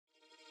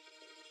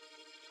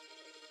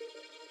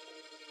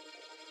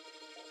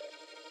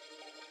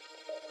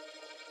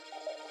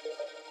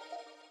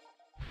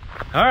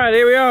All right,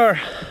 here we are,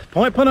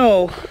 Point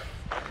Pinole.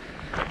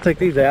 Take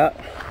these out.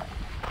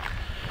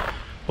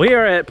 We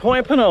are at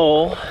Point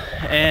Pinole,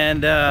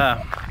 and I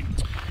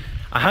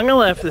hung a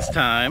left this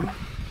time.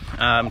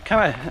 I'm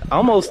kind of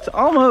almost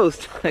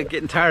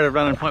getting tired of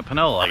running Point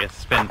Pinole. I guess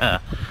it's been,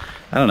 I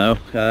don't know,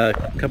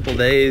 a couple of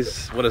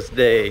days. What is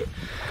day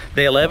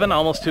 11,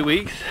 almost 2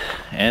 weeks.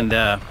 And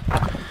so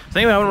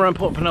anyway, I'm gonna run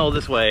Point Pinole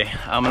this way.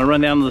 I'm gonna run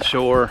down to the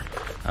shore,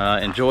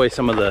 enjoy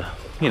some of the,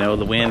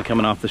 the wind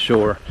coming off the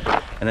shore,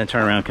 and then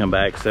turn around and come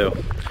back. So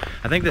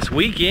I think this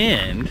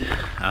weekend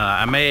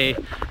I may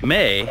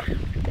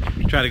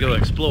try to go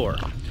explore.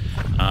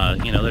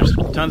 There's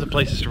tons of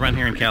places to run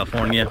here in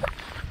California.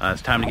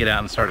 It's time to get out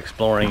and start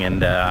exploring,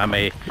 and I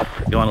may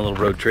go on a little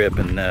road trip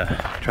and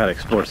try to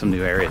explore some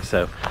new areas.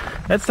 So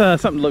that's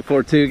something to look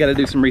forward to. Got to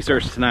do some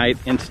research tonight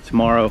into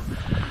tomorrow.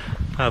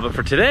 But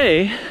for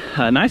today,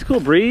 nice cool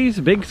breeze,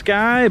 big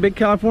sky, big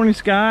California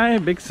sky,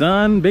 big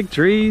sun, big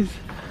trees.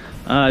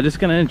 Just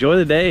gonna enjoy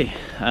the day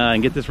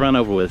and get this run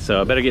over with. So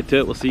I better get to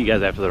it. We'll see you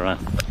guys after the run.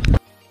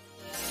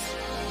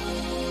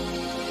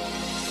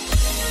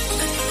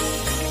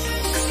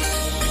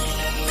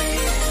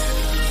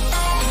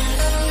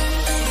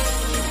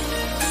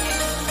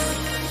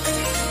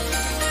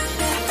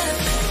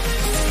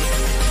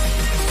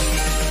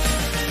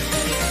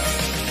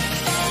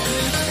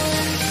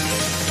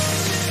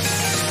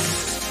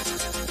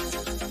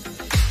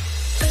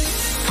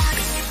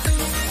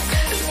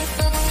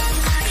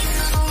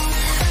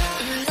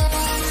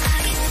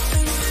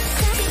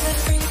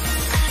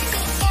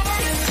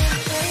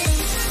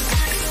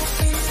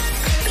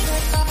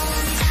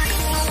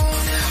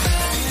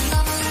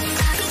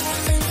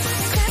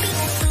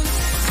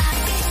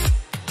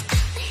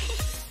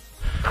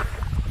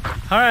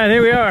 All right,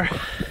 here we are.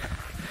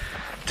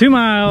 2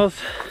 miles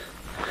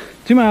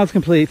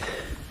complete.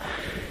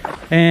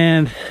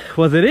 And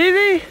was it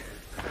easy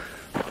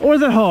or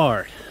was it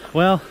hard?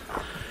 Well,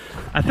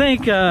 I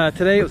think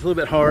today it was a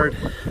little bit hard.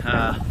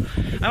 I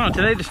don't know,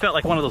 today just felt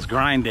like one of those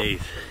grind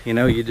days.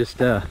 You just,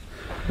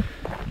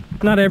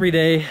 not every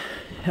day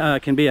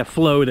can be a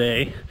flow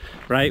day,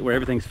 right? Where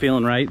everything's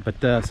feeling right,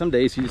 but some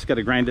days you just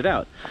gotta grind it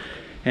out.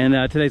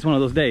 And today's one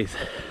of those days.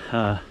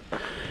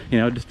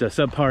 Just a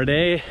subpar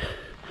day.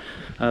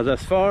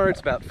 Thus far, it's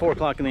about 4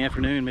 o'clock in the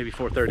afternoon, maybe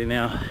 4:30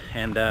 now,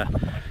 and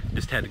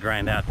just had to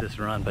grind out this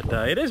run. But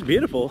it is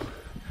beautiful,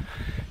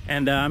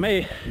 and I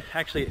may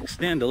actually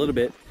extend a little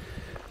bit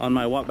on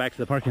my walk back to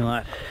the parking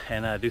lot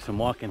and do some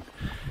walking,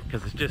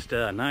 because it's just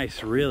a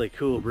nice, really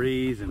cool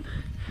breeze, and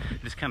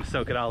just kind of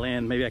soak it all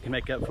in. Maybe I can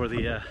make up for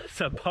the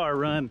subpar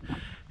run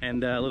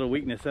and a little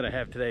weakness that I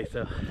have today.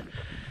 So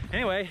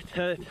anyway,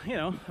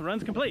 the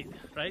run's complete,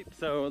 right?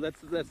 So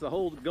that's the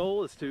whole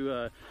goal, is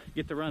to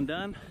get the run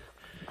done.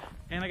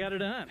 And I got it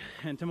done,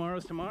 and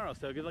tomorrow's tomorrow.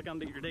 So good luck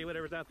on your day,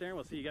 whatever's out there, and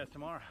we'll see you guys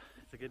tomorrow.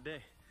 It's a good day.